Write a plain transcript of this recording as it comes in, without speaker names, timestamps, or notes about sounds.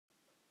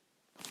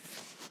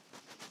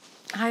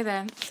Hi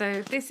there.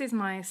 So this is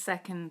my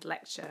second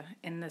lecture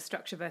in the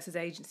structure versus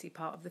agency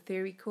part of the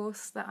theory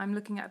course that I'm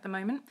looking at the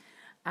moment.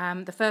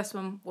 The first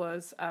one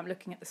was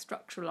looking at the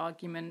structural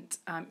argument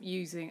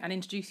using and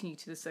introducing you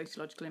to the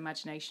sociological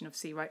imagination of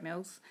C. Wright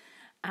Mills.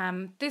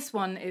 This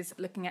one is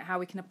looking at how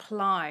we can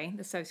apply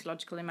the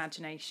sociological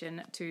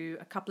imagination to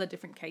a couple of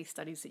different case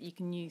studies that you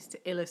can use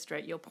to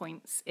illustrate your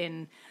points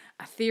in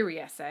a theory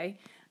essay.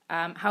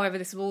 However,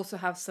 this will also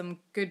have some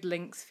good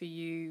links for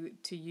you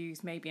to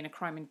use maybe in a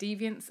crime and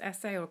deviance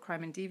essay or a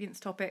crime and deviance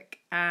topic,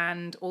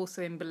 and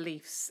also in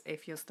beliefs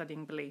if you're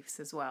studying beliefs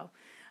as well.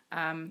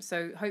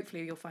 So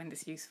hopefully you'll find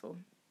this useful.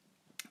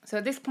 So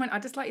at this point,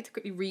 I'd just like you to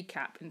quickly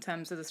recap in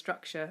terms of the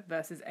structure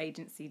versus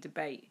agency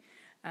debate.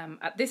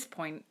 At this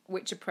point,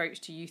 which approach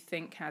do you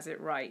think has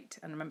it right?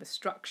 And remember,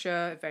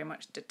 structure, very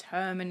much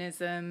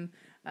determinism.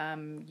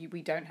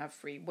 We don't have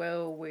free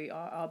will.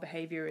 Our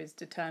behaviour is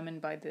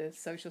determined by the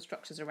social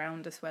structures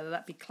around us, whether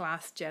that be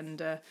class,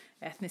 gender,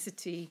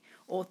 ethnicity,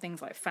 or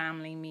things like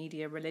family,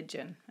 media,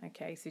 religion.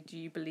 Okay, so do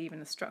you believe in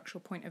the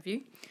structural point of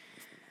view?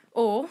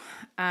 Or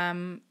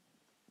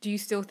do you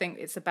still think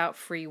it's about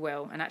free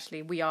will and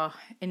actually we are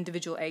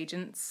individual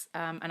agents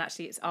and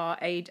actually it's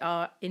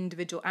our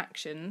individual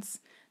actions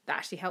that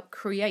actually help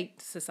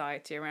create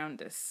society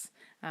around us,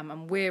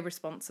 and we're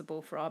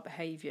responsible for our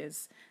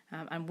behaviours,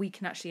 and we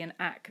can actually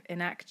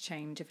enact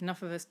change. If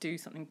enough of us do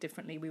something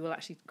differently, we will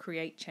actually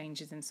create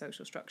changes in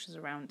social structures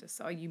around us.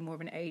 So are you more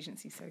of an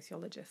agency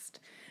sociologist?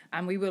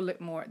 And we will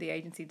look more at the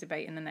agency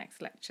debate in the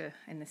next lecture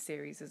in the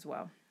series as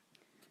well.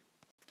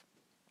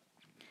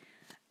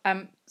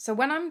 So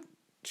when I'm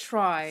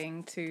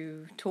trying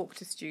to talk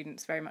to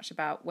students very much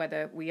about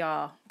whether we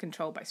are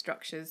controlled by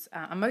structures,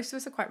 and most of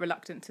us are quite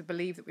reluctant to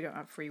believe that we don't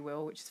have free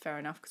will, which is fair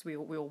enough because we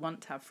all want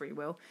to have free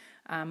will.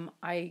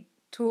 I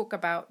talk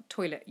about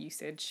toilet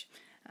usage,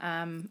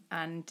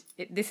 and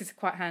this is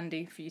quite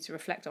handy for you to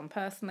reflect on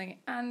personally,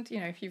 and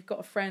if you've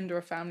got a friend or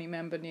a family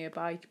member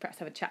nearby, you could perhaps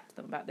have a chat to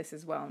them about this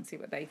as well and see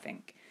what they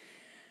think.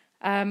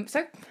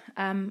 So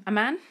a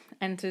man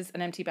enters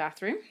an empty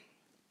bathroom.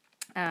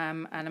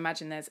 And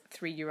imagine there's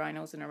 3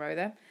 urinals in a row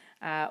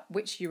there.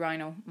 Which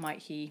urinal might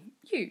he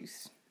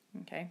use?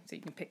 Okay, so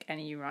you can pick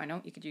any urinal.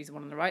 You could use the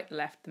one on the right, the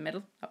left, the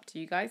middle, up to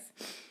you guys.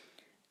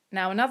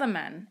 Now another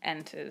man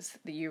enters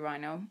the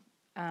urinal.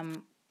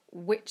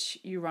 Which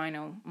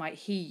urinal might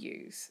he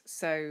use?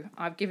 So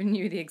I've given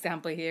you the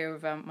example here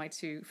of my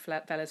 2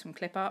 fellas from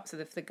Clip Art. So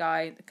if the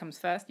guy that comes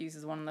first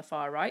uses the one on the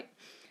far right,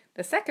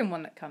 the second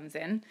one that comes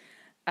in,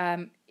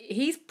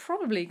 he's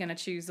probably going to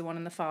choose the one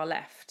on the far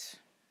left.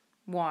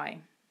 Why?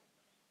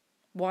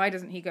 Why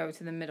doesn't he go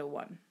to the middle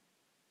one?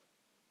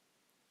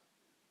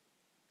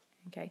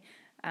 Okay,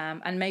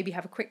 and maybe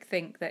have a quick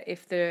think that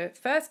if the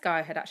first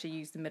guy had actually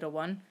used the middle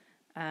one,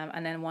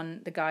 and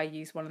then the guy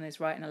used one on his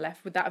right and the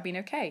left, would that have been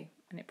okay?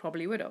 And it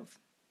probably would have.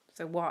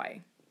 So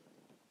why?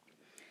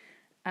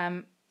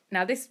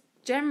 Now this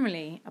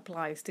generally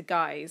applies to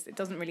guys. It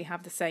doesn't really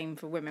have the same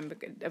for women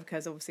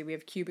because obviously we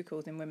have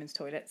cubicles in women's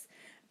toilets.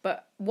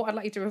 But what I'd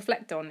like you to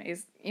reflect on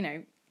is,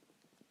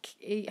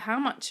 how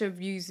much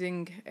of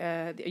using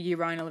a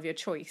urinal of your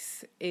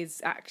choice is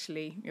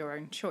actually your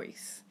own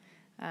choice?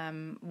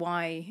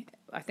 Why?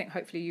 I think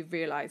hopefully you've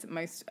realised that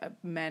most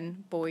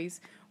men,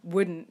 boys,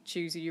 wouldn't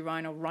choose a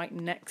urinal right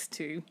next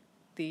to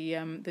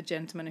the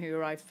gentleman who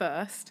arrived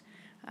first.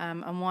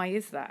 And why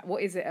is that?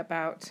 What is it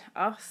about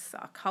us,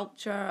 our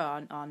culture,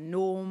 our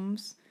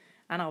norms,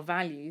 and our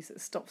values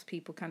that stops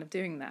people kind of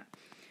doing that?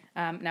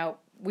 Now,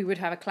 we would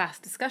have a class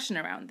discussion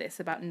around this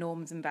about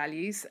norms and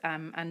values,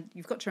 and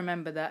you've got to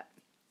remember that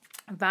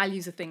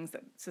values are things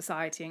that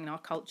society and our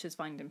cultures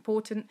find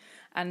important,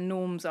 and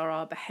norms are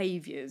our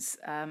behaviours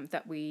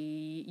that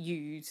we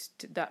use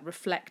that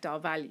reflect our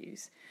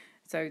values.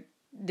 So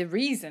the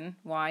reason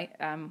why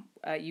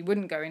you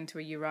wouldn't go into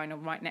a urinal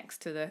right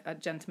next to a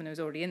gentleman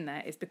who's already in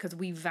there is because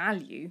we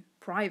value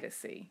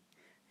privacy.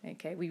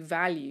 Okay, we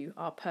value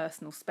our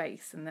personal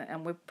space,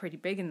 and we're pretty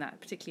big in that,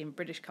 particularly in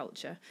British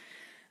culture.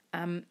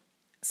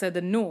 So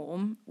the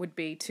norm would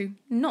be to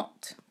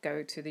not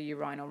go to the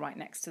urinal right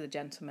next to the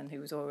gentleman who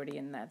was already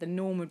in there. The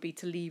norm would be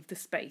to leave the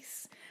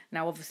space.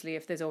 Now, obviously,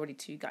 if there's already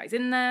 2 guys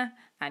in there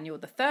and you're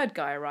the 3rd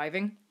guy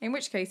arriving, in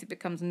which case it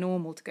becomes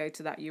normal to go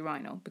to that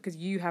urinal because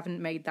you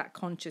haven't made that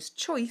conscious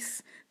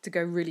choice to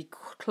go really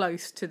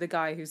close to the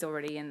guy who's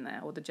already in there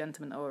or the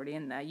gentleman already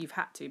in there. You've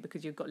had to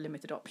because you've got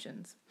limited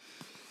options.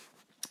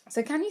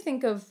 So can you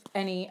think of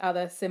any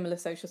other similar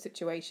social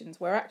situations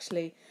where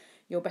actually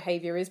your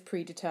behaviour is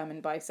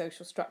predetermined by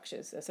social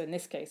structures? So in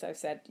this case, I've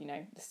said,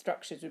 the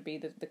structures would be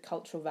the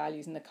cultural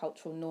values and the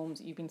cultural norms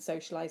that you've been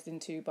socialised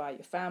into by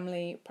your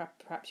family,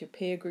 perhaps your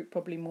peer group,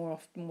 probably more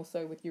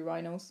so with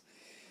urinals.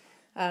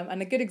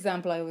 And a good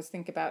example I always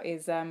think about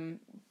is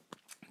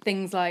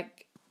things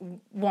like,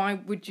 why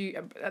would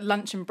you, at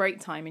lunch and break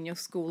time in your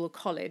school or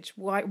college,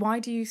 why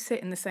do you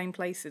sit in the same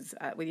places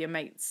with your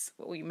mates?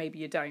 Or maybe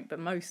you don't, but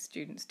most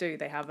students do.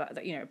 They have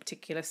a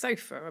particular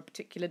sofa or a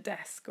particular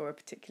desk or a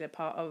particular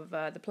part of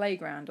the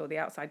playground or the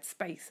outside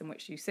space in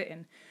which you sit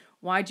in.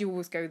 Why do you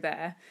always go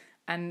there?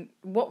 And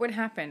what would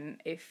happen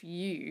if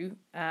you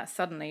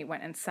suddenly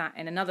went and sat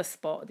in another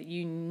spot that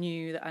you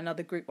knew that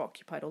another group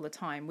occupied all the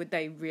time? Would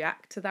they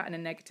react to that in a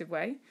negative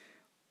way?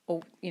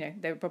 Or,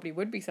 there probably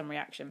would be some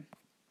reaction.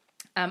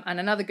 And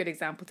another good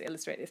example to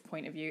illustrate this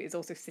point of view is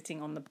also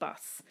sitting on the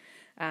bus.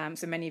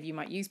 So many of you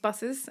might use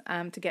buses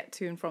to get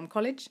to and from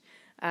college.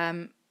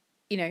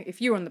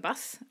 If you were on the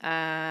bus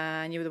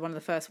and you were one of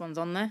the first ones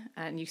on there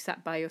and you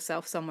sat by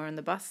yourself somewhere on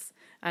the bus,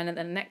 and at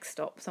the next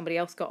stop somebody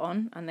else got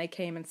on and they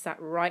came and sat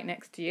right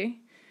next to you,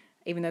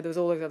 even though there was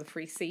all those other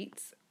free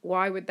seats,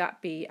 why would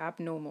that be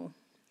abnormal?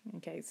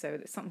 Okay, so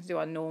it's something to do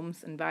with our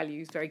norms and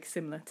values, very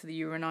similar to the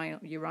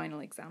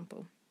urinal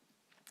example.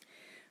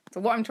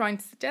 So what I'm trying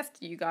to suggest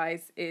to you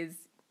guys is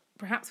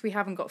perhaps we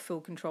haven't got full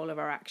control of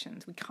our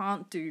actions. We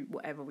can't do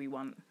whatever we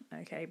want,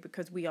 okay,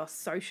 because we are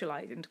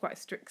socialised into quite a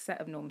strict set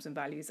of norms and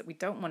values that we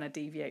don't want to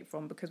deviate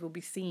from, because we'll be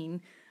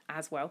seen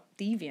as, well,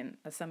 deviant,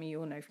 as some of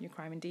you all know from your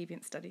crime and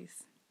deviant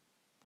studies.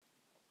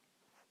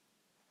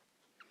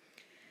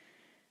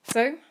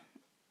 So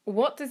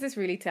what does this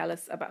really tell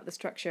us about the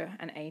structure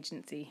and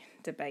agency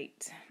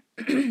debate?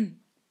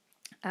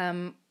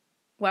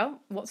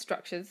 What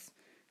structures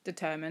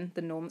determine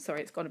the norms?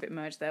 Sorry, it's gone a bit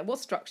merged there. What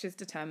structures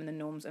determine the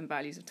norms and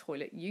values of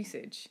toilet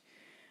usage?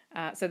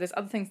 So there's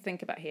other things to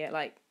think about here,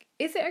 like,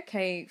 is it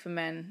okay for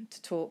men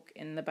to talk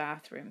in the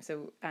bathroom?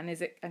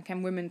 And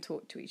can women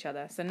talk to each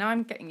other? So now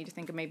I'm getting you to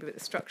think of maybe about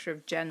the structure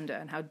of gender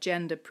and how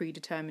gender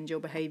predetermines your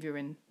behaviour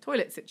in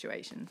toilet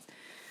situations.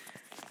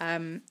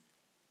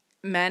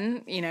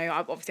 Men,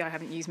 obviously I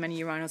haven't used many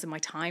urinals in my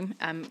time.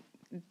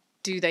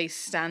 Do they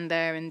stand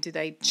there and do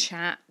they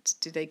chat?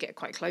 Do they get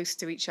quite close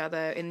to each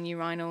other in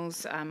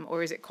urinals?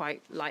 Or is it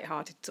quite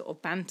light-hearted sort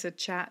of banter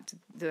chat?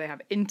 Do they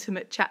have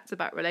intimate chats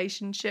about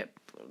relationship?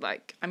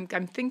 Like, I'm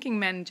thinking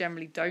men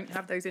generally don't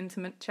have those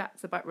intimate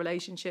chats about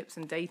relationships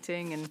and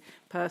dating and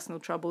personal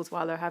troubles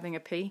while they're having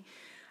a pee.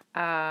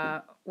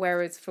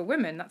 Whereas for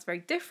women, that's very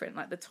different.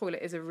 Like, the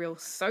toilet is a real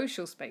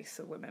social space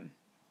for women.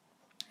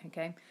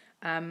 Okay.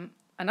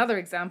 Another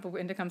example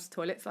when it comes to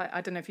toilets, I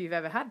don't know if you've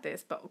ever had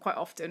this, but quite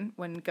often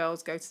when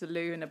girls go to the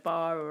loo in a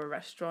bar or a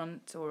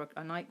restaurant or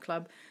a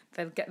nightclub,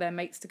 they'll get their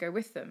mates to go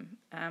with them.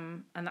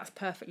 And that's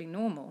perfectly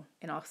normal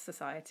in our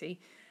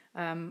society.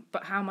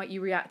 But how might you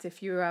react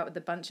if you were out with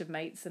a bunch of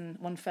mates and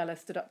one fella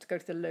stood up to go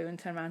to the loo and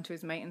turned around to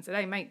his mate and said,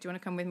 "Hey, mate, do you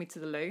want to come with me to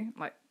the loo?"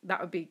 Like,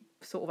 that would be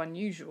sort of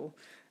unusual.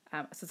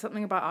 So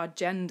something about our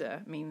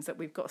gender means that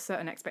we've got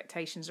certain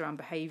expectations around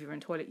behaviour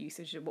and toilet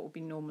usage of what would be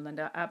normal and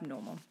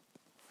abnormal.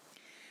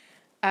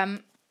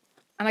 And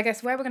I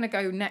guess where we're going to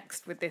go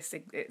next with this,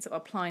 it's sort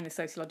of applying the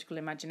sociological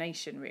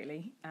imagination,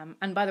 really.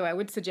 And by the way, I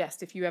would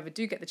suggest if you ever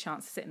do get the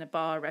chance to sit in a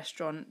bar,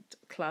 restaurant,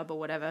 club or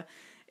whatever,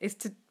 is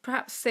to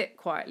perhaps sit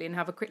quietly and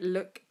have a quick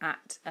look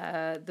at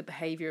the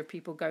behaviour of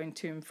people going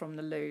to and from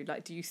the loo.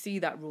 Like, do you see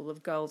that rule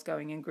of girls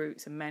going in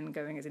groups and men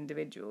going as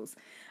individuals?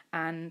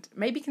 And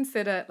maybe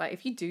consider, like,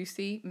 if you do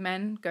see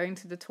men going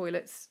to the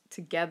toilets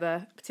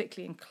together,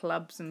 particularly in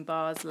clubs and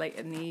bars late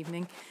in the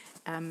evening,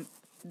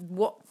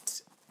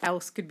 what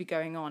else could be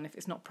going on if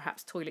it's not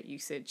perhaps toilet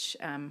usage?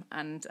 I'm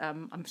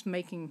just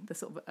making the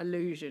sort of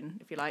allusion,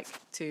 if you like,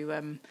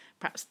 to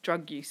perhaps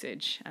drug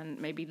usage, and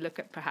maybe look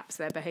at perhaps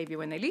their behaviour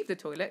when they leave the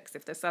toilet, because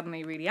if they're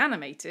suddenly really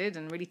animated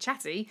and really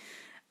chatty,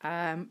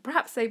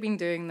 perhaps they've been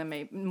doing them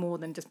more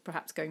than just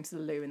perhaps going to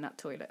the loo in that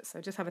toilet.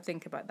 So just have a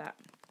think about that.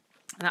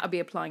 And that'll be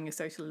applying your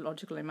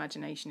sociological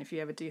imagination if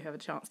you ever do have a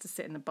chance to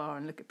sit in the bar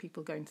and look at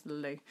people going to the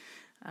loo.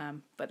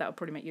 But that'll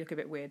probably make you look a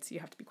bit weird, so you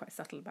have to be quite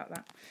subtle about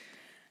that.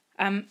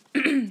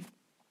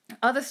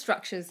 Other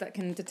structures that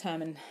can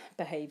determine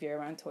behaviour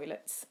around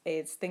toilets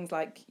is things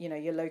like,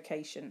 your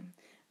location,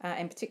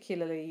 and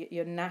particularly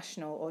your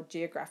national or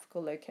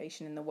geographical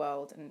location in the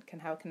world, and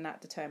how can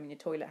that determine your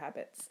toilet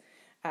habits?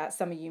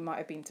 Some of you might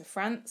have been to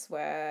France,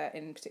 where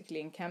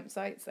particularly in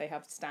campsites they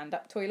have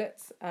stand-up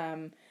toilets.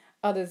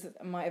 Others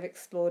might have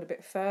explored a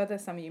bit further.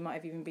 Some of you might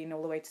have even been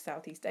all the way to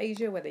Southeast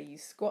Asia, where they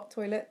use squat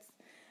toilets.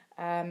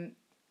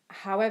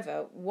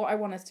 However, what I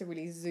want us to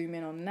really zoom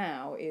in on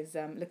now is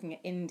looking at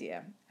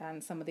India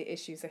and some of the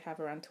issues they have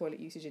around toilet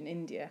usage in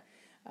India,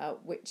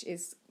 which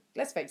is,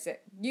 let's face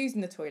it, using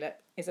the toilet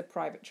is a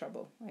private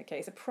trouble. Okay,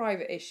 it's a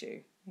private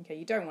issue. Okay,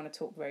 you don't want to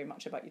talk very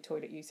much about your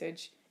toilet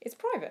usage. It's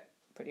private,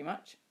 pretty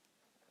much.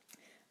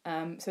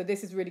 So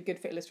this is really good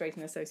for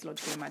illustrating the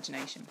sociological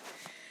imagination.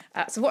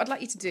 So what I'd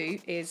like you to do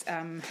is,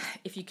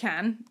 if you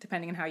can,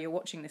 depending on how you're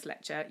watching this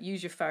lecture,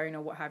 use your phone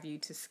or what have you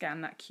to scan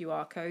that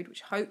QR code,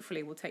 which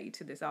hopefully will take you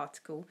to this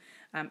article.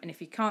 And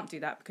if you can't do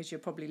that because you're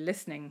probably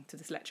listening to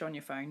this lecture on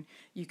your phone,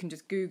 you can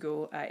just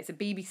Google, it's a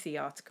BBC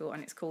article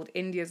and it's called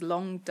India's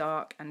Long,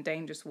 Dark and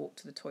Dangerous Walk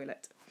to the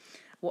Toilet.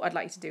 What I'd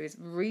like you to do is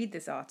read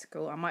this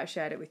article. I might have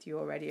shared it with you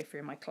already if you're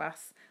in my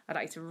class. I'd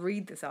like you to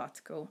read this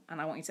article and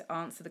I want you to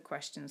answer the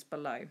questions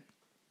below.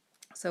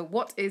 So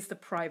what is the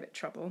private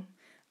trouble?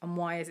 And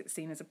why is it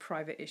seen as a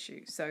private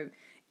issue? So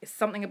it's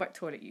something about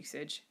toilet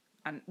usage,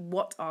 and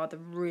what are the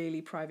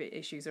really private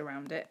issues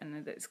around it?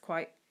 And it's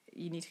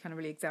you need to kind of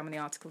really examine the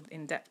article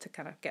in depth to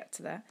kind of get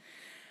to there.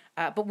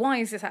 But why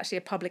is this actually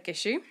a public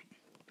issue?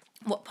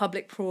 What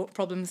public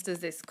problems does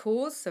this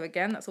cause? So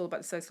again, that's all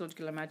about the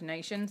sociological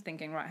imagination,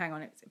 thinking, right, hang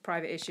on, it's a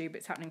private issue, but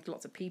it's happening to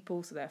lots of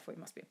people, so therefore it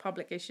must be a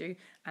public issue.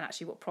 And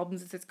actually, what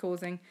problems is this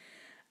causing?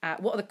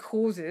 What are the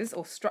causes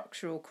or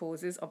structural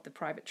causes of the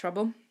private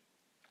trouble?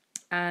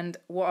 And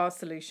what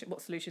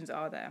solutions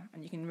are there?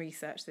 And you can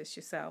research this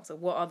yourself. So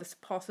what are the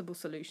possible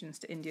solutions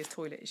to India's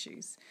toilet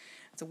issues?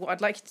 So what I'd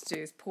like you to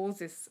do is pause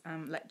this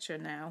lecture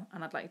now,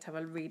 and I'd like you to have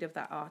a read of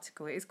that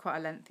article. It is quite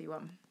a lengthy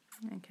one,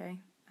 okay?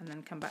 And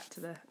then come back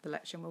to the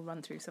lecture and we'll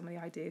run through some of the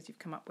ideas you've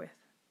come up with.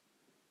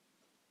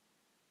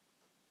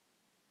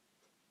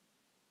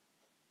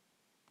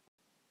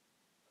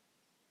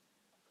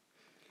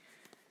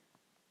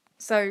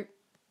 So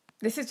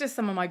this is just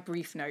some of my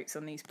brief notes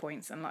on these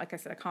points. And like I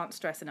said, I can't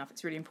stress enough,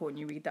 it's really important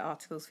you read the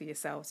articles for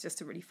yourselves just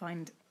to really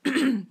find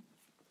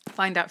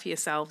out for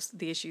yourselves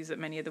the issues that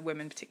many of the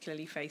women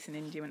particularly face in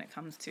India when it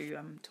comes to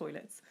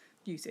toilets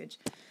usage.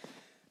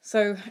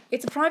 So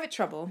it's a private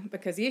trouble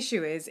because the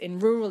issue is in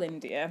rural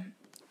India,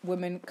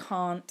 women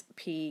can't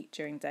pee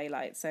during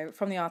daylight. So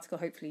from the article,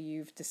 hopefully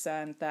you've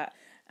discerned that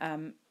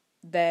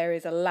there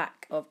is a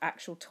lack of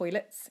actual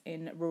toilets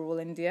in rural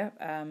India.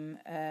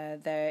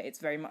 It's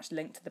very much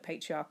linked to the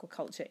patriarchal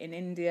culture in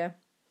India,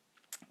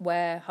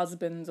 where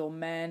husbands or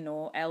men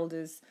or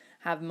elders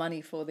have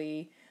money for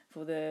the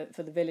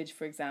village,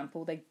 for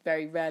example. They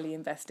very rarely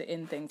invest it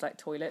in things like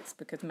toilets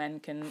because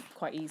men can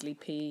quite easily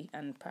pee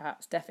and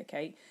perhaps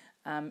defecate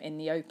in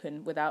the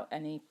open without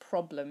any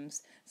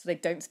problems. So they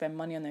don't spend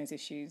money on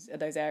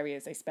those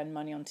areas. They spend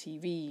money on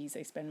TVs,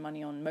 they spend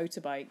money on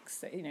motorbikes,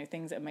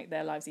 things that make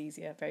their lives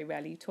easier, very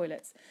rarely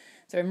toilets.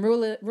 So in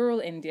rural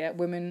India,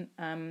 women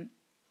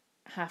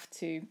have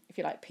to, if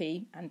you like,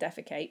 pee and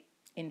defecate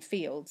in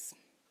fields,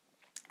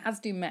 as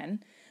do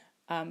men.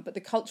 But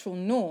the cultural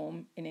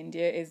norm in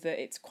India is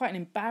that it's quite an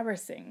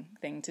embarrassing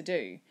thing to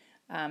do.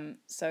 And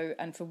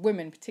for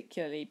women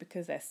particularly,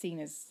 because they're seen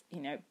as,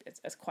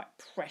 as quite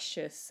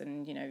precious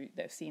and,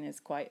 they're seen as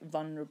quite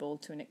vulnerable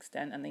to an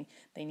extent, and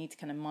they need to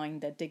kind of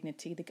mind their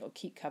dignity, they've got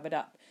to keep covered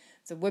up.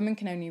 So women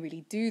can only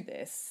really do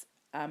this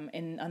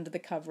under the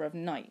cover of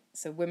night.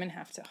 So women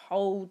have to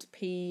hold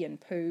pee and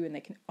poo, and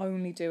they can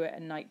only do it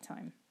at night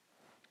time.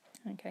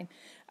 Okay,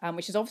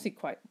 which is obviously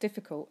quite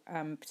difficult,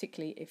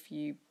 particularly if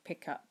you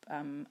pick up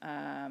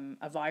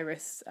a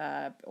virus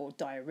or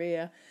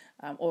diarrhea,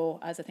 or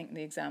as I think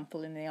the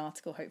example in the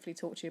article hopefully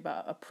talked to you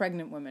about a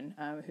pregnant woman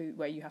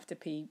where you have to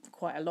pee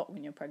quite a lot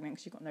when you're pregnant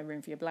because you've got no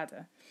room for your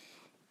bladder.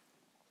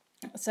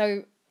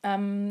 So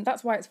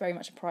that's why it's very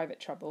much a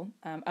private trouble.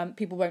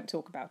 People won't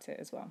talk about it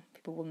as well.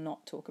 People will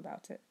not talk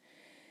about it.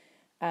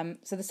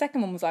 So the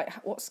second one was like,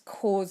 what's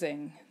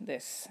causing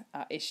this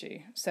issue?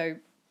 So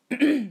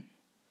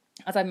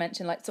as I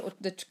mentioned, like sort of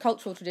the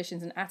cultural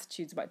traditions and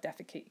attitudes about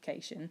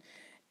defecation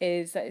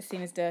is that it's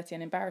seen as dirty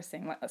and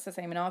embarrassing. Like that's the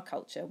same in our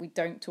culture. We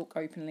don't talk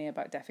openly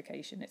about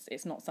defecation.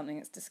 It's not something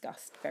that's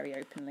discussed very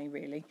openly,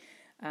 really.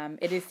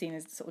 It is seen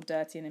as sort of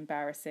dirty and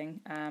embarrassing.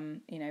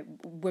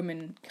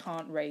 Women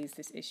can't raise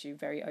this issue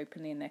very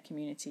openly in their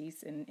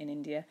communities in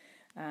India,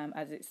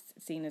 as it's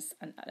seen as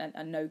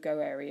a no-go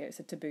area. It's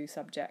a taboo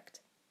subject.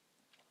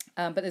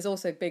 But there's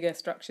also bigger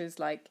structures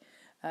like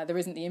there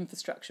isn't the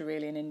infrastructure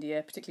really in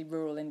India, particularly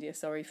rural India,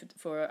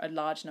 for a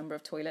large number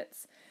of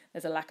toilets.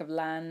 There's a lack of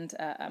land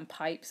and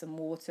pipes and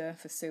water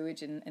for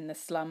sewage in the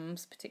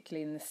slums,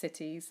 particularly in the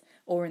cities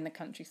or in the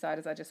countryside,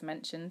 as I just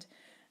mentioned.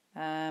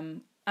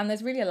 And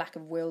there's really a lack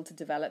of will to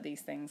develop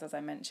these things, as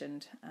I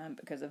mentioned,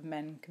 because of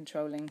men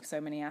controlling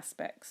so many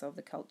aspects of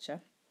the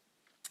culture.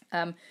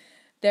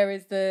 There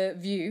is the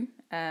view,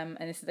 and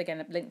this is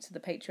again linked to the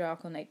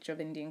patriarchal nature of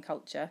Indian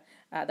culture,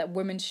 that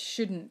women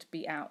shouldn't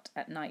be out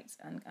at night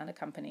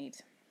unaccompanied.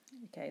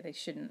 Okay, they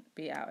shouldn't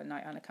be out at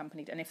night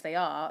unaccompanied, and if they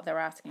are, they're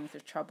asking for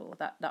trouble.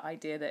 That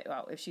idea that,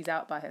 well, if she's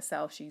out by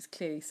herself, she's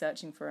clearly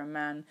searching for a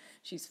man.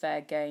 She's fair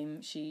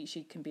game.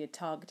 She can be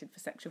targeted for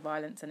sexual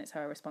violence, and it's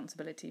her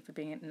responsibility for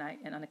being at night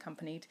and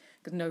unaccompanied.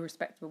 Because no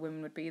respectable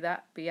woman would be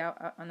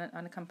out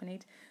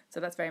unaccompanied.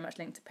 So that's very much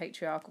linked to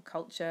patriarchal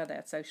culture.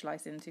 They're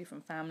socialised into from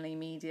family,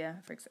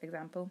 media, for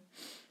example.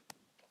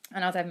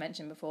 And as I've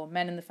mentioned before,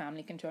 men in the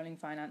family controlling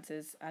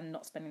finances and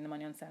not spending the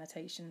money on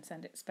sanitation,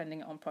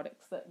 spending it on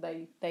products that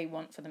they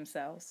want for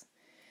themselves.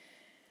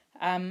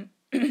 Now,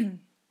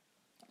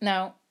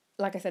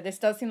 like I said, this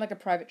does seem like a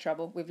private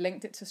trouble. We've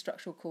linked it to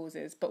structural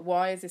causes, but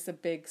why is this a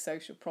big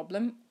social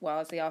problem? Well,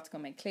 as the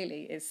article made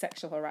clearly, is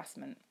sexual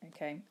harassment,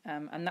 okay?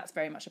 And that's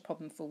very much a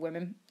problem for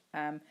women.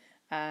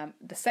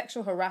 The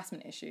sexual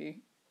harassment issue,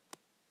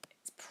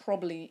 it's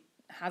probably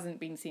hasn't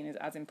been seen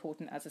as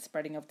important as the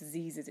spreading of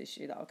diseases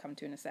issue that I'll come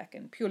to in a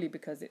second, purely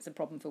because it's a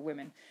problem for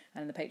women,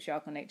 and the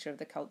patriarchal nature of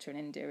the culture in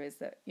India is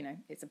that,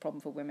 it's a problem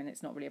for women,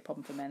 it's not really a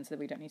problem for men, so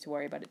we don't need to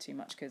worry about it too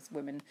much because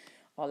women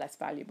are less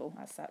valuable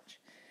as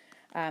such.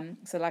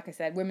 So like I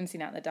said, women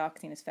seen out in the dark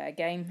seen as fair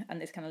game, and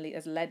this kind of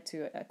has led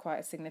to quite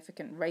a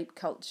significant rape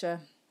culture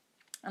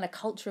and a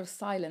culture of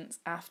silence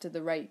after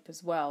the rape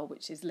as well,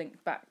 which is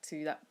linked back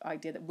to that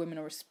idea that women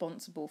are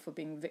responsible for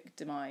being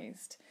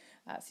victimised.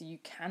 So you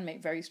can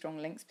make very strong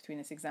links between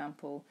this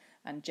example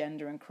and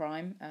gender and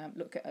crime.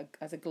 Look at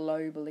as a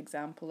global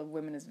example of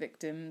women as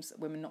victims,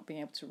 women not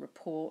being able to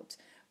report,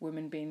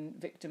 women being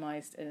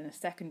victimised in a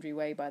secondary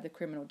way by the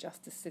criminal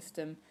justice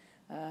system,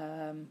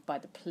 by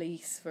the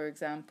police, for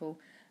example.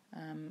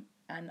 And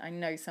I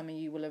know some of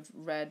you will have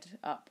read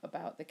up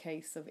about the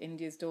case of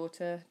India's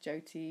daughter,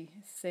 Jyoti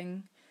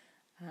Singh,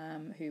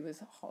 who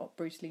was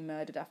brutally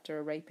murdered after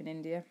a rape in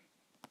India.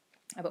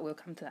 But we'll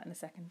come to that in a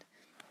second.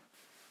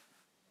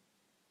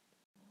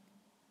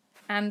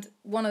 And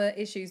one of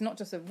the issues, not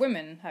just of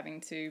women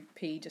having to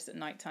pee just at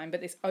night time,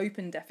 but this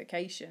open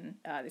defecation,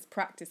 this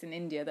practice in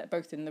India, that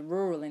both in the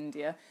rural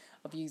India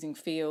of using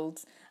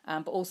fields,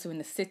 but also in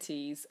the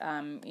cities,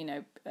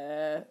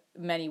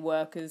 many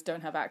workers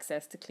don't have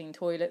access to clean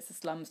toilets. The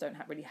slums don't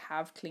really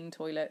have clean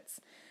toilets,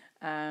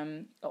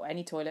 or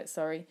any toilets,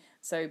 sorry.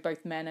 So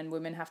both men and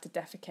women have to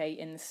defecate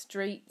in the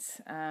streets,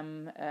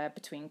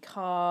 between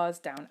cars,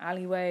 down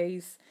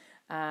alleyways.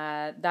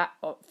 That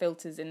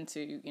filters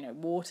into,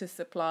 water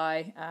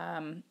supply.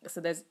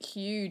 So there's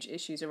huge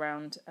issues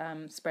around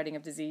spreading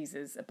of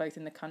diseases, both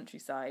in the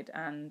countryside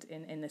and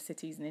in the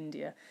cities in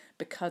India,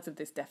 because of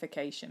this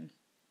defecation,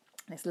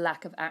 this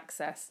lack of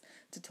access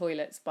to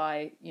toilets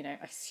by,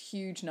 a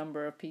huge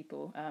number of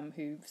people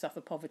who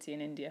suffer poverty in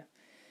India.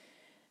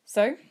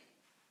 So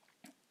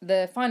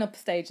the final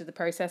stage of the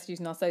process,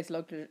 using our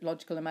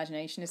sociological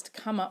imagination, is to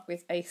come up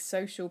with a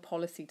social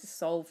policy to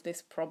solve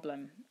this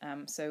problem.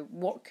 So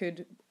what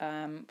could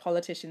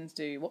politicians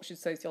do? What should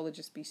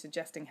sociologists be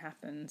suggesting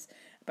happens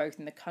both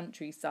in the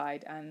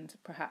countryside and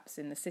perhaps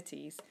in the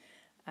cities?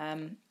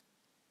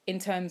 In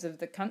terms of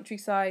the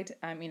countryside,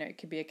 it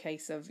could be a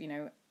case of,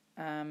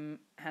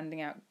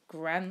 handing out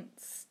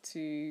grants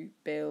to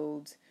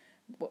build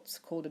what's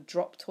called a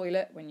drop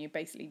toilet, when you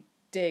basically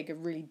dig a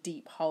really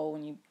deep hole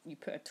and you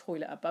put a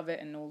toilet above it,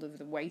 and all of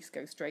the waste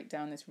goes straight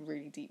down this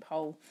really deep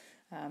hole,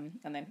 and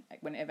then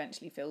when it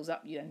eventually fills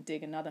up, you then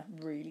dig another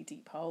really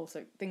deep hole.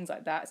 So things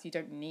like that, so you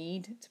don't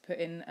need to put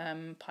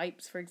in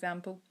pipes, for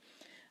example.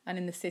 And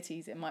in the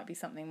cities it might be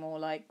something more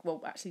like,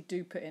 actually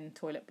do put in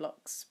toilet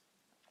blocks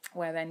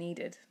where they're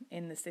needed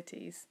in the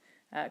cities,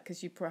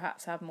 because you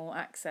perhaps have more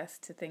access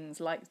to things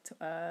like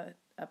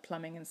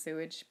plumbing and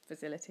sewage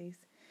facilities.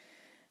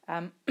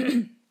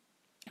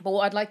 But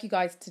what I'd like you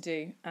guys to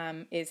do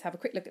is have a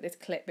quick look at this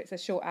clip. It's a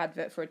short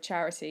advert for a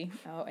charity,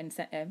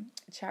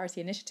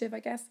 charity initiative, I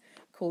guess,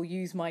 called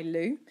Use My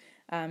Loo.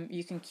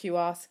 You can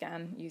QR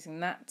scan using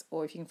that,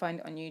 or if you can find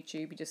it on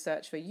YouTube, you just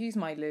search for Use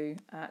My Loo,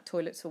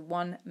 toilets for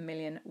 1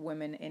 million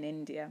women in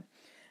India.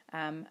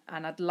 And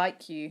I'd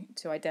like you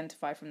to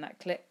identify from that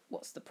clip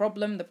what's the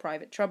problem, the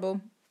private trouble,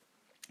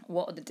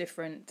 what are the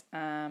different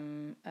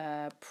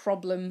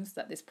problems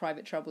that this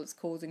private trouble is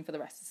causing for the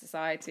rest of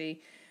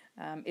society.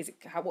 What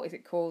is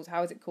it caused?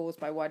 How is it caused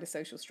by wider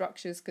social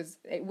structures? Because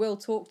it will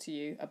talk to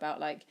you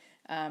about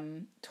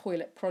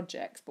toilet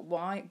projects, but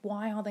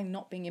why are they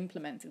not being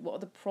implemented? What are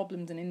the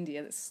problems in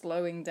India that's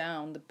slowing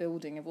down the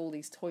building of all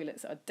these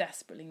toilets that are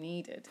desperately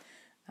needed?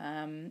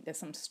 There's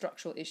some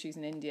structural issues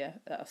in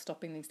India that are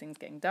stopping these things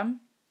getting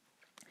done.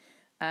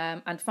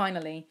 And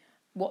finally,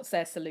 what's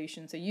their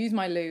solution? So Use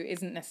My Loo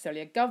isn't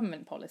necessarily a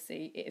government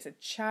policy, it is a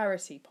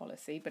charity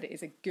policy, but it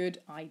is a good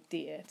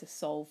idea to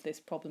solve this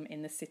problem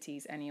in the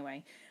cities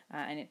anyway.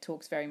 And it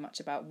talks very much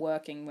about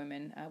working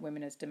women,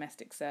 women as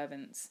domestic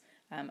servants,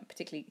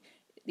 particularly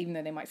even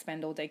though they might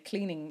spend all day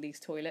cleaning these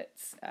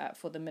toilets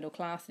for the middle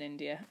class in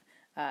India.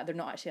 They're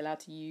not actually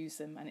allowed to use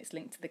them, and it's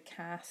linked to the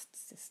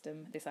caste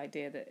system, this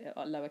idea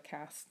that lower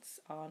castes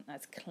aren't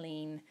as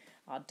clean,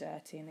 are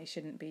dirty, and they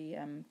shouldn't be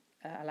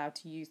allowed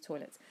to use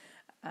toilets.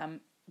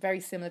 Very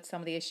similar to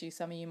some of the issues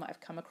some of you might have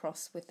come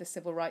across with the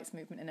civil rights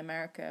movement in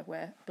America,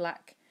 where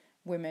black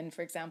women,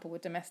 for example, were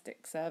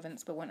domestic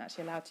servants but weren't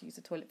actually allowed to use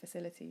the toilet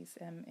facilities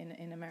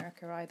in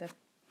America either.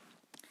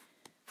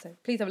 So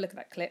please have a look at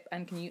that clip,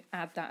 and can you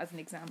add that as an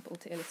example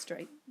to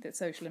illustrate the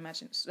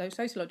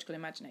sociological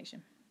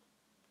imagination?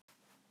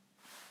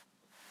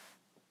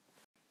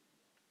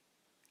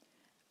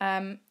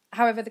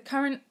 However, the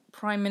current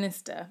Prime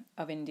Minister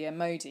of India,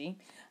 Modi,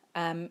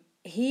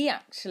 he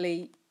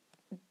actually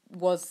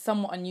was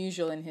somewhat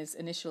unusual in his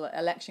initial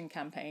election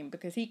campaign,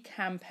 because he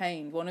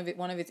campaigned, one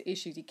of his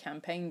issues he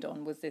campaigned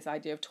on was this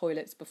idea of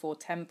toilets before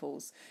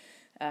temples.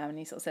 And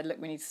he sort of said,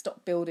 look, we need to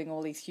stop building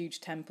all these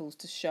huge temples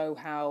to show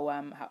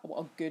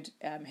what a good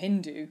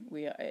Hindu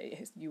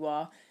you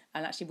are.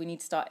 And actually, we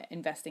need to start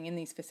investing in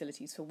these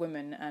facilities for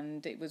women.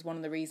 And it was one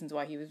of the reasons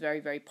why he was very,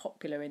 very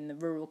popular in the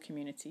rural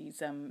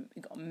communities.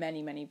 He got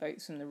many, many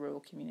votes from the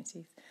rural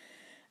communities.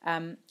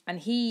 And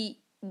he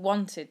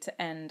wanted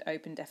to end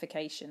open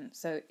defecation.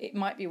 So it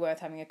might be worth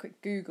having a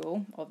quick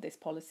Google of this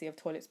policy of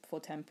toilets before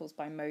temples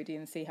by Modi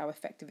and see how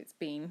effective it's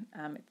been.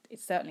 It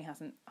certainly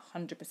hasn't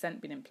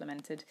 100% been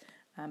implemented,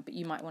 but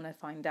you might want to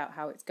find out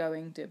how it's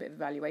going, do a bit of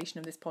evaluation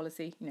of this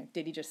policy.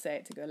 Did he just say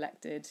it to get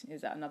elected? Is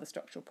that another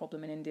structural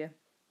problem in India?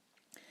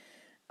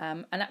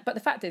 But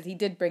the fact is, he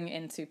did bring it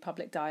into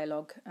public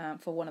dialogue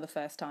for one of the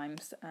first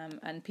times,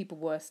 and people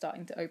were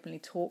starting to openly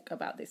talk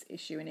about this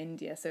issue in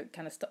India. So it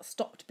kind of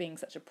stopped being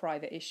such a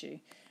private issue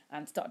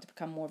and started to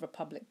become more of a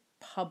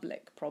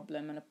public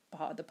problem and a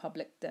part of the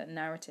public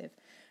narrative.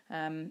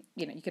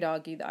 You could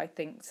argue that I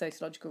think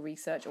sociological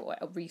research or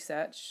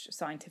research,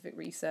 scientific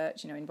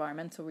research,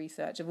 environmental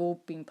research have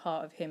all been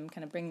part of him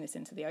kind of bringing this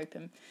into the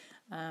open.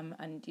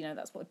 And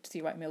that's what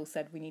C. Wright Mills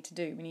said we need to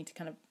do. We need to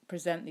kind of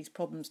present these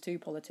problems to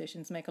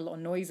politicians, make a lot of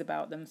noise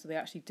about them so they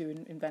actually do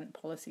invent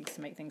policies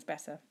to make things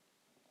better.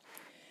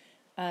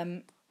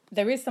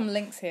 There is some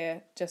links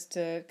here, just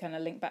to kind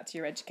of link back to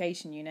your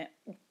education unit,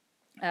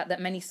 that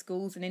many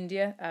schools in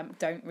India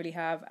don't really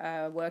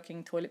have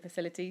working toilet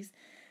facilities.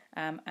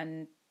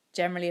 And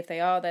generally, if they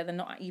are there, they're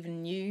not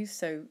even used.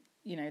 So,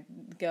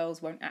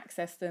 girls won't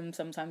access them.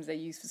 Sometimes they're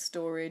used for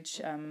storage.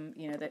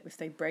 That if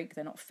they break,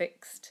 they're not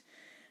fixed.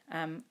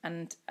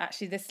 And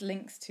actually, this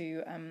links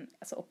to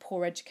a sort of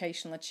poor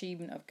educational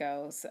achievement of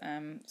girls.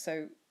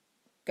 So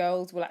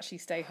girls will actually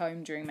stay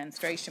home during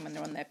menstruation when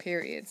they're on their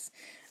periods.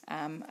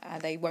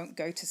 They won't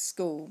go to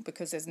school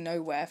because there's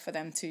nowhere for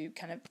them to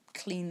kind of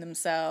clean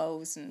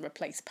themselves and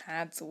replace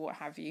pads or what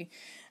have you,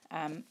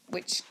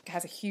 which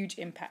has a huge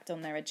impact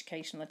on their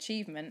educational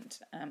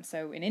achievement.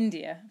 So in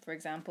India, for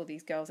example,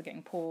 these girls are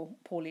getting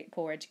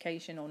poor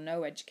education or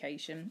no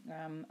education,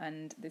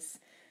 and this,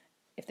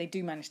 if they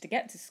do manage to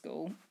get to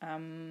school,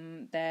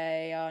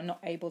 they are not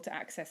able to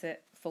access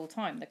it full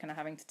time. They're kind of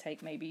having to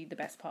take maybe the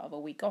best part of a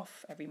week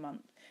off every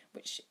month,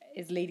 which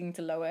is leading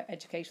to lower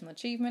educational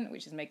achievement,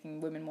 which is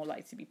making women more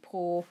likely to be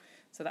poor.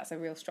 So that's a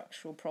real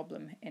structural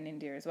problem in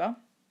India as well.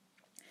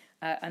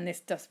 And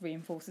this just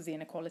reinforces the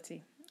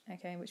inequality,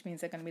 okay, which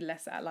means they're going to be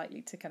less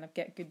likely to kind of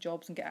get good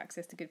jobs and get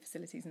access to good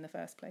facilities in the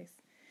first place.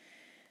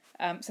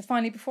 So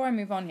finally, before I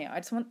move on here, I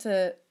just want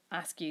to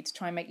ask you to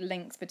try and make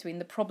links between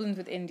the problems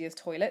with India's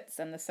toilets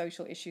and the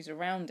social issues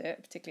around it,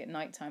 particularly at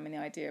night time, and the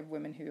idea of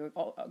women who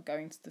are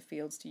going to the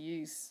fields to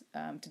use,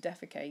 to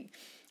defecate.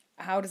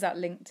 How does that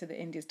link to the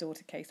India's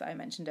daughter case that I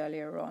mentioned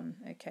earlier on?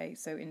 Okay,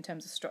 so in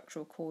terms of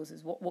structural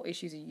causes, what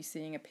issues are you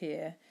seeing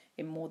appear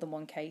in more than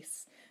one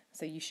case?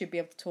 So you should be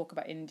able to talk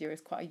about India as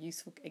quite a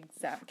useful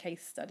exact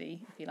case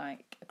study, if you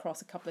like,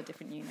 across a couple of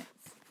different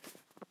units.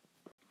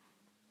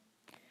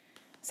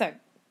 So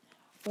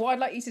what I'd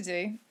like you to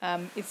do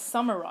is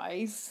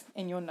summarise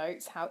in your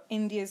notes how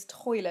India's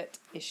toilet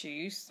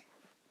issues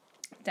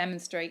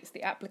demonstrates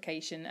the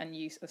application and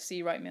use of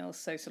C. Wright Mills'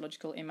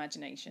 sociological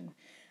imagination.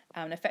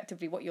 And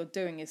effectively what you're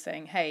doing is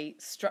saying, hey,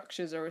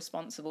 structures are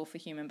responsible for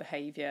human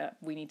behaviour.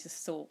 We need to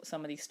sort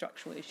some of these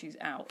structural issues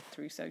out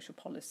through social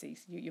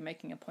policies. You're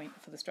making a point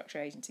for the structure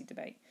agency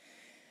debate.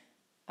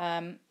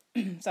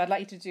 So I'd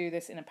like you to do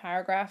this in a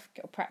paragraph,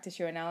 or practice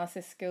your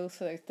analysis skills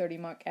for those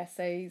 30-mark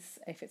essays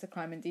if it's a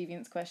crime and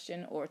deviance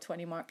question, or a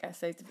 20-mark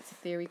essays if it's a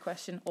theory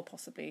question, or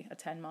possibly a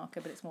 10-marker,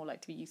 but it's more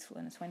likely to be useful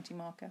in a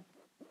 20-marker.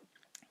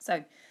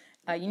 So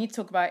you need to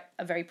talk about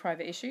a very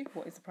private issue.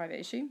 What is a private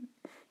issue?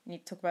 You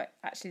need to talk about,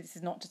 actually, this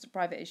is not just a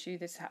private issue,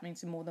 this is happening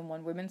to more than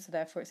one woman, so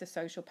therefore it's a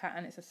social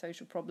pattern, it's a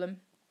social problem.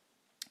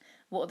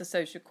 What are the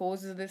social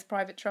causes of this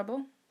private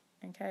trouble?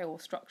 Okay, or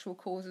structural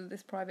causes of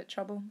this private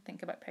trouble.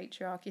 Think about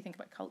patriarchy, think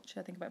about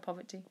culture, think about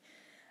poverty.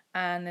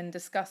 And then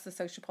discuss the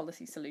social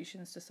policy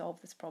solutions to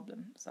solve this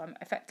problem. So I'm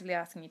effectively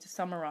asking you to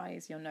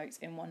summarise your notes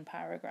in one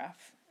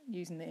paragraph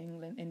using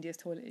the India's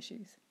toilet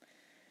issues.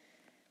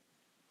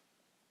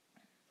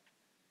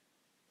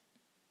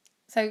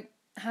 So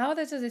how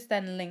does this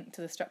then link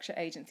to the structure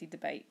agency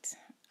debate?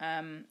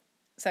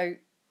 So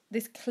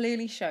this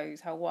clearly shows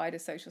how wider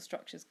social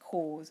structures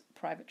cause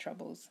private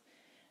troubles,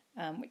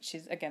 which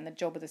is, again, the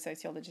job of the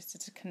sociologist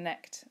is to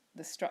connect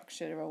the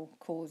structural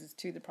causes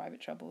to the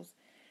private troubles,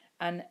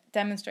 and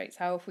demonstrates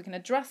how if we can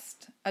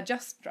adjust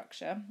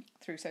structure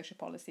through social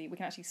policy, we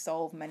can actually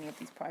solve many of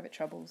these private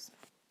troubles.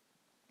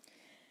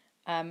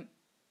 And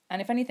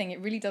if anything, it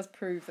really does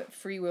prove that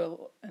free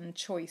will and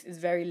choice is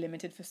very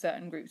limited for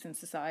certain groups in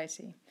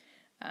society.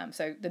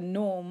 So the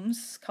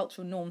norms,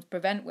 cultural norms,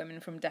 prevent women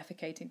from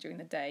defecating during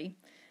the day,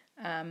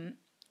 and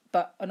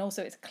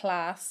also it's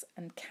class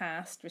and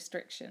caste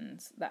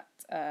restrictions that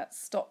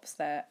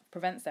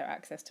prevents their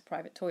access to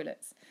private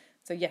toilets.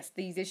 So yes,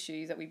 these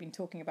issues that we've been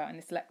talking about in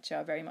this lecture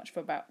are very much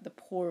about the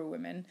poorer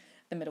women,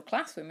 the middle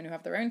class women who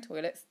have their own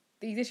toilets.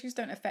 These issues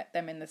don't affect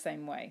them in the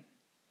same way.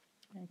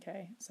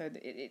 Okay, so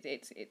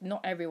it's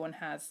not everyone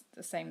has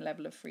the same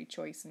level of free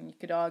choice, and you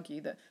could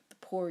argue that the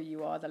poorer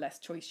you are, the less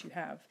choice you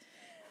have,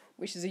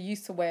 which is a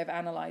useful way of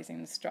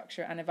analysing the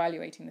structure and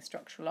evaluating the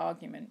structural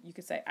argument. You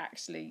could say,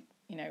 actually,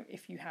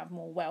 if you have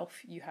more wealth,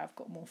 you have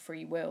got more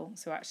free will.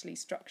 So actually,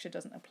 structure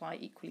doesn't apply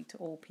equally to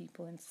all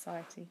people in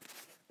society.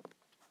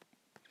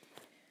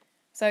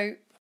 So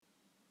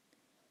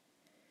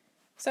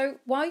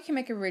while you can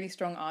make a really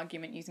strong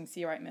argument using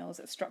C. Wright Mills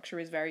that structure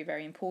is very,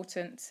 very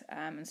important,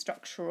 and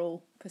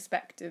structural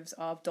perspectives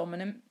are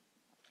dominant,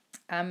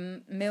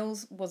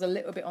 Mills was a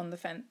little bit on the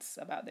fence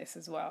about this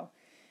as well.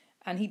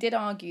 And he did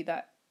argue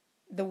that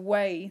the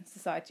way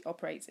society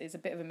operates is a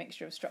bit of a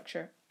mixture of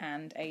structure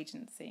and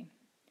agency.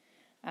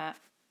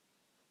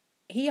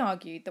 He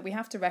argued that we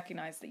have to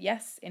recognise that,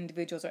 yes,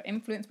 individuals are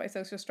influenced by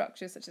social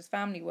structures such as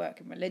family, work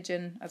and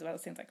religion, as well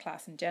as things like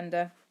class and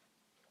gender.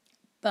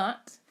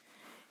 But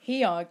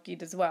he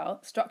argued as well,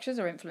 structures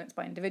are influenced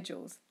by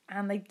individuals,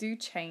 and they do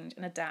change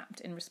and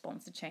adapt in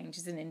response to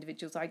changes in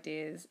individuals'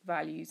 ideas,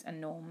 values and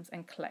norms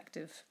and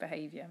collective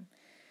behaviour.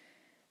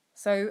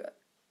 So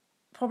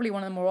probably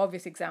one of the more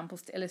obvious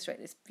examples to illustrate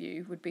this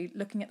view would be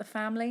looking at the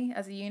family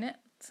as a unit.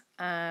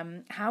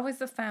 How has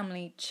the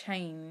family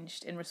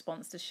changed in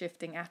response to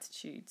shifting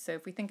attitudes? So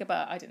if we think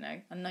about, I don't know,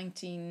 a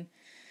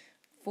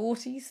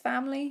 1940s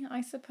family,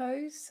 I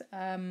suppose,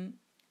 that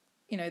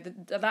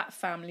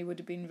family would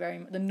have been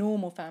the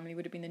normal family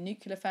would have been the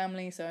nuclear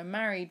family, so a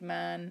married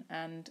man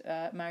and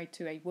married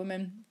to a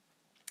woman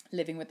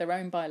living with their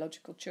own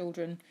biological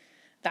children.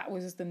 That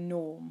was the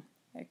norm,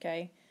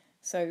 okay?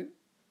 So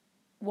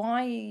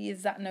why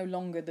is that no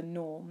longer the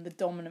norm, the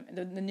dominant?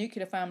 The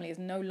nuclear family is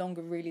no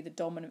longer really the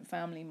dominant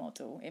family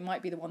model. It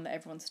might be the one that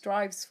everyone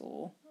strives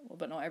for,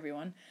 but not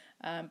everyone,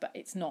 but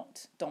it's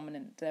not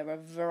dominant. There are a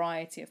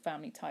variety of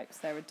family types.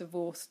 There are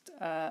divorced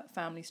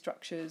family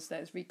structures,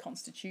 there's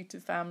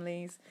reconstituted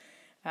families,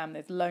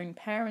 there's lone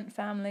parent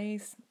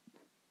families,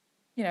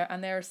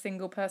 and there are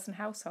single person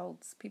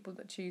households, people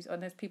that choose,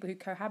 and there's people who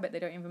cohabit, they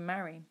don't even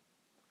marry.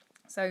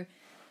 So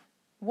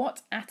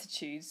what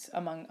attitudes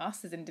among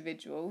us as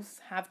individuals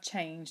have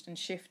changed and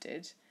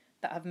shifted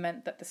that have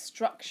meant that the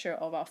structure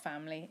of our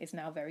family is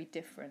now very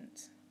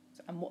different,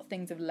 and what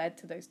things have led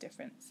to those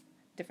differences?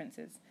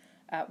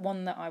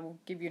 One that I will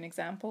give you an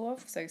example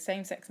of, so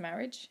same-sex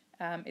marriage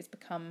it's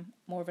become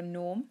more of a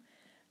norm,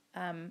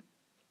 and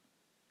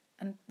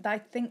I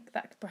think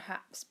that could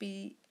perhaps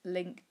be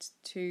linked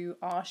to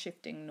our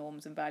shifting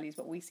norms and values,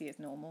 what we see as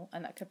normal,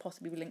 and that could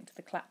possibly be linked to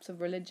the collapse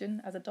of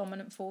religion as a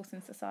dominant force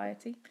in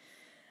society.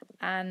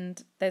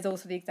 And there's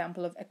also the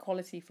example of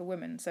equality for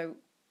women. So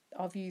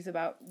our views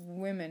about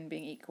women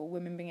being equal,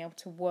 women being able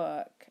to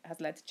work,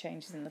 has led to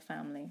changes in the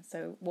family.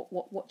 So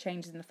what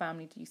changes in the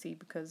family do you see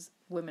because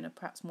women are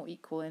perhaps more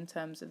equal in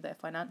terms of their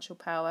financial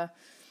power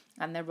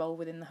and their role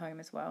within the home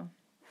as well?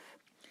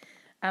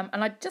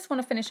 And I just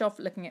want to finish off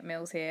looking at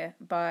Mills here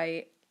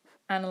by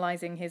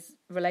analysing his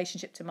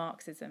relationship to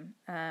Marxism.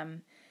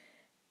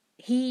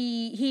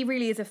 He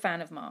really is a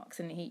fan of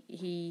Marx, and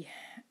he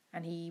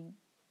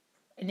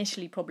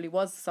initially probably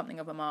was something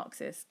of a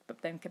Marxist,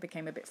 but then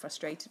became a bit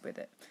frustrated with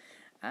it.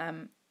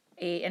 And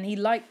he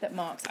liked that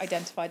Marx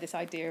identified this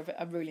idea of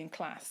a ruling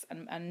class.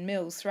 And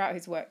Mills, throughout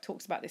his work,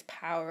 talks about this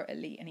power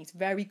elite, and he's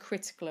very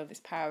critical of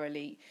this power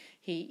elite.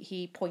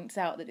 He points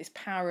out that this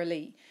power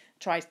elite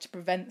tries to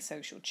prevent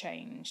social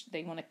change.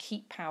 They want to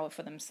keep power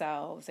for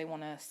themselves. They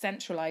want to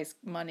centralise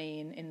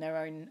money in their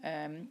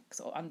own,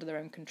 sort of under their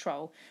own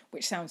control,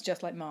 which sounds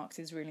just like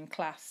Marx's ruling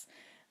class.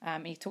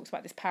 He talks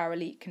about this power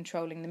elite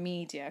controlling the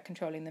media,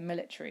 controlling the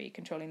military,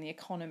 controlling the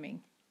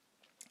economy,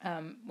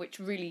 which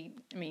really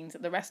means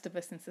that the rest of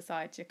us in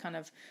society are kind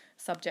of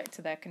subject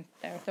to their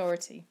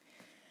authority.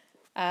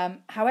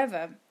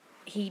 However,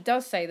 he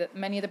does say that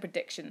many of the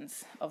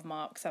predictions of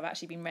Marx have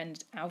actually been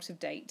rendered out of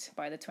date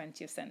by the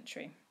 20th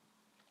century.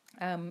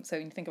 So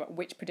when you think about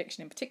which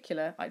prediction in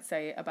particular, I'd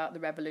say about the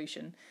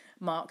revolution.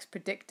 Marx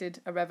predicted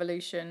a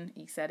revolution.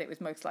 He said it was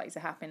most likely to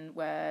happen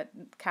where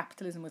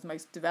capitalism was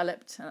most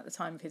developed, and at the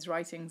time of his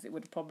writings,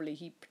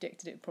 he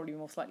predicted it would probably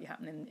most likely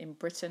happen in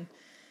Britain,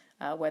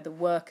 where the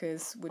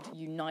workers would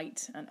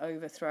unite and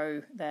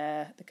overthrow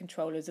the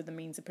controllers of the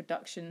means of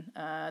production,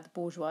 the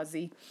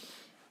bourgeoisie.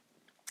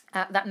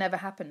 That never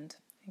happened,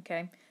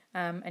 okay?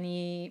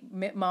 And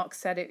Marx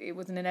said it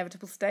was an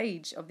inevitable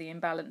stage of the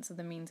imbalance of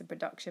the means of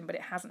production, but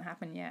it hasn't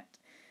happened yet.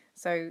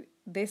 So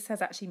this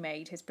has actually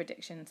made his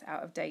predictions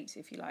out of date,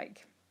 if you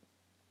like.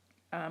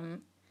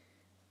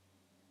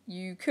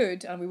 You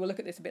could, and we will look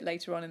at this a bit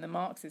later on in the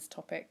Marxist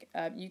topic,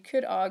 you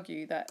could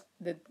argue that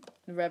the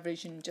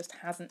revolution just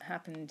hasn't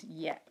happened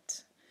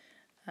yet.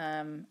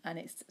 And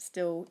it's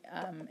still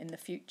in the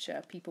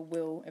future. People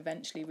will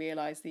eventually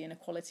realise the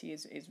inequality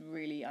is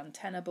really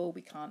untenable.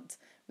 We can't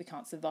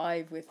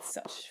survive with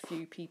such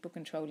few people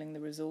controlling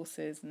the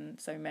resources and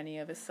so many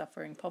of us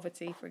suffering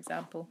poverty, for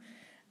example.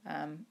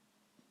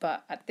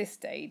 But at this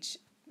stage,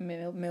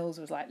 Mills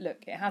was like,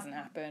 look, it hasn't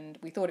happened.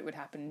 We thought it would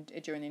happen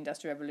during the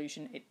Industrial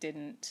Revolution. It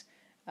didn't.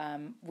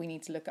 We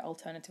need to look at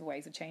alternative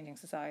ways of changing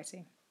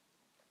society.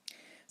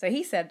 So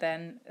he said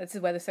then, this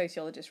is where the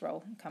sociologist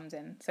role comes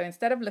in. So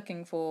instead of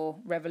looking for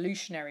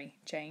revolutionary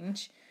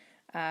change,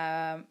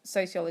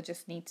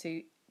 sociologists need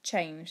to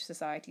change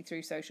society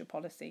through social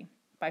policy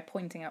by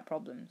pointing out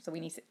problems. So we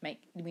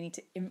need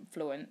to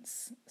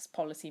influence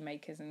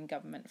policymakers and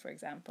government, for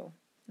example.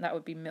 And that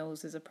would be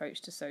Mills's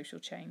approach to social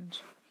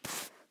change.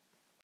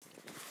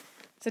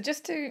 So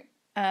just to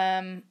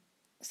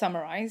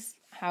summarise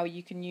how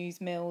you can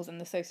use Mills and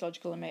the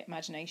sociological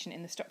imagination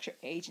in the structure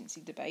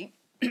agency debate,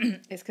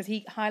 is because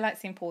he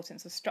highlights the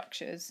importance of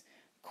structures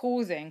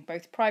causing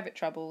both private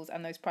troubles,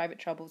 and those private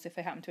troubles, if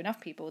they happen to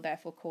enough people,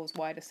 therefore cause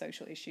wider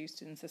social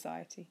issues in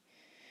society.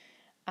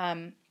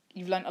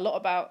 You've learned a lot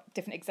about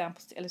different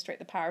examples to illustrate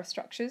the power of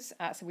structures.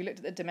 So we looked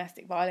at the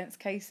domestic violence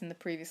case in the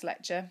previous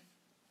lecture.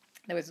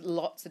 There was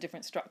lots of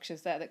different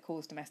structures there that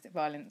cause domestic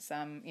violence.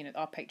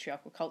 Our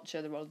patriarchal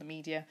culture, the role of the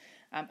media.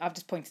 I've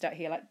just pointed out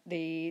here like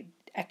the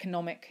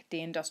economic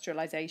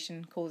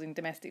deindustrialization causing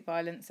domestic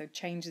violence. So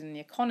changes in the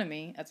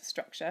economy as a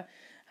structure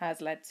has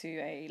led to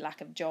a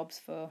lack of jobs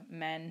for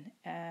men,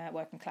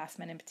 working class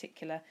men in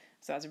particular.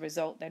 So as a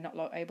result, they're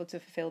not able to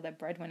fulfill their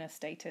breadwinner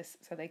status,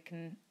 so they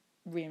can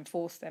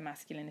reinforce their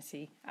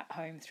masculinity at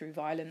home through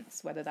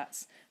violence, whether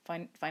that's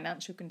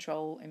financial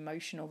control,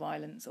 emotional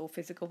violence, or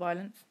physical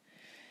violence.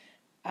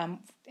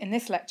 In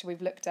this lecture,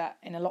 we've looked at,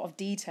 in a lot of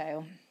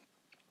detail,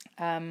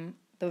 the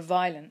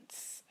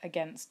violence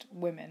against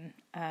women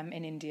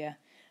in India,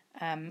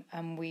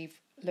 and we've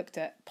looked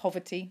at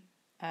poverty.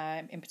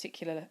 In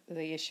particular,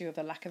 the issue of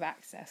the lack of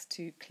access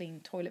to clean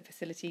toilet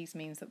facilities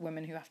means that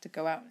women who have to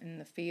go out in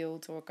the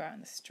fields or go out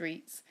in the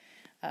streets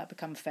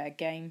become fair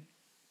game.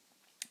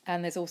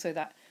 And there's also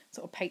that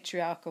sort of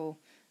patriarchal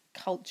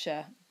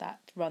culture that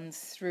runs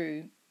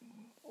through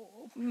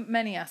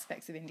many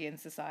aspects of Indian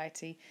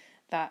society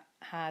that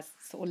has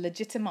sort of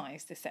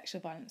legitimised the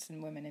sexual violence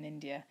in women in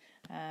India.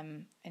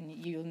 And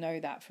you'll know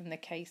that from the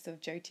case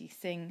of Jyoti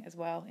Singh as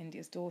well,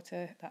 India's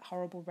daughter, that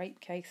horrible rape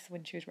case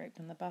when she was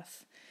raped on the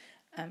bus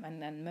and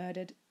then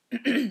murdered.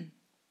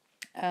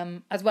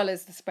 As well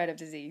as the spread of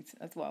disease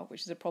as well,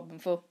 which is a problem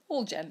for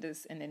all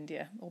genders in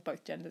India, or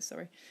both genders,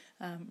 sorry,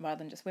 rather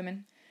than just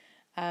women.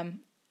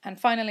 And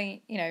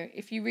finally,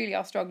 if you really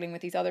are struggling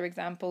with these other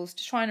examples,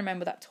 just try and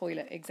remember that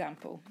toilet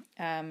example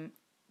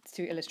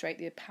to illustrate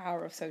the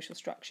power of social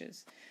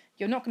structures.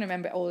 You're not going to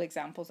remember all the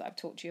examples that I've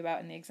talked to you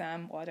about in the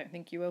exam, or I don't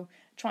think you will.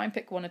 Try and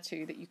pick one or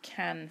two that you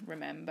can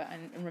remember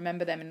and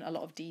remember them in a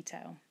lot of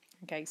detail.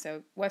 Okay,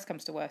 so worst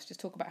comes to worst, just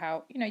talk about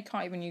how, you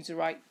can't even use the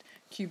right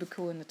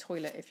cubicle in the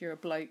toilet. If you're a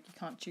bloke, you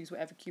can't choose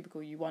whatever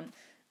cubicle you want,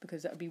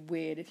 because that would be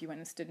weird if you went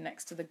and stood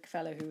next to the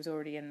fellow who was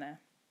already in there.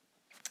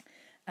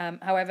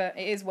 However,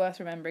 it is worth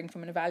remembering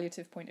from an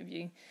evaluative point of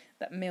view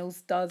that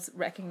Mills does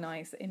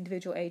recognise that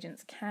individual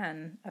agents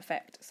can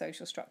affect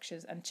social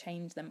structures and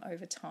change them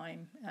over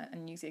time,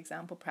 and use the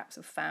example perhaps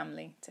of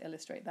family to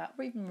illustrate that,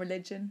 or even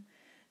religion.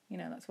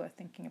 That's worth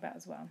thinking about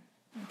as well.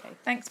 Okay,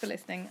 thanks for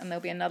listening, and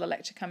there'll be another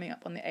lecture coming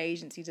up on the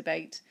agency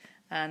debate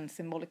and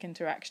symbolic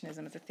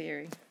interactionism as a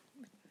theory.